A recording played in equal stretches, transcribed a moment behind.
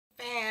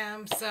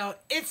So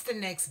it's the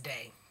next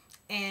day,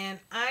 and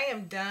I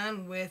am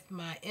done with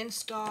my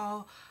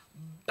install,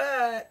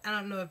 but I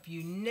don't know if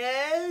you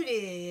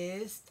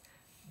noticed,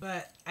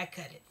 but I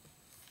cut it.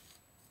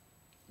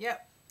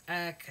 Yep,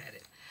 I cut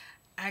it.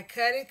 I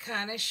cut it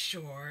kind of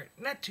short,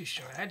 not too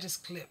short. I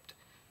just clipped.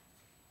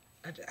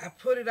 I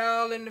put it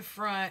all in the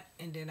front,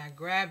 and then I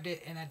grabbed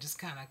it and I just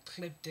kind of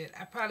clipped it.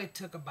 I probably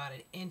took about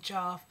an inch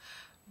off,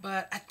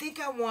 but I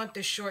think I want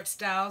the short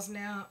styles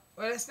now.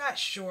 Well, it's not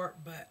short,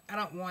 but I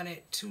don't want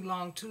it too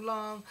long, too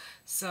long.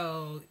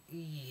 So,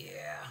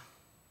 yeah.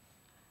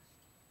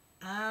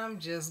 I'm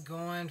just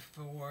going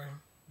for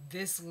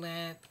this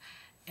length.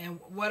 And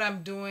what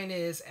I'm doing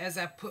is, as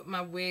I put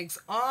my wigs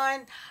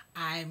on,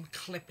 I'm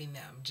clipping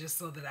them just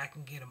so that I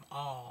can get them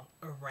all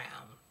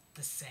around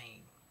the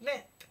same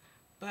length.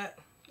 But,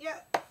 yeah.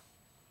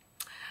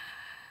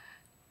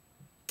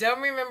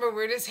 Don't remember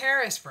where this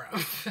hair is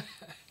from.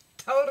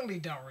 Totally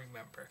don't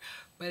remember.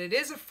 But it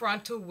is a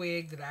frontal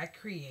wig that I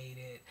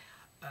created.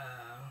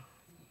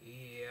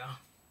 Yeah.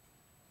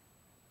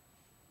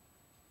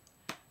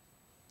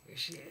 Here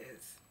she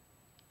is.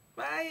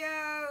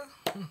 Bye,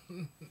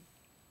 y'all.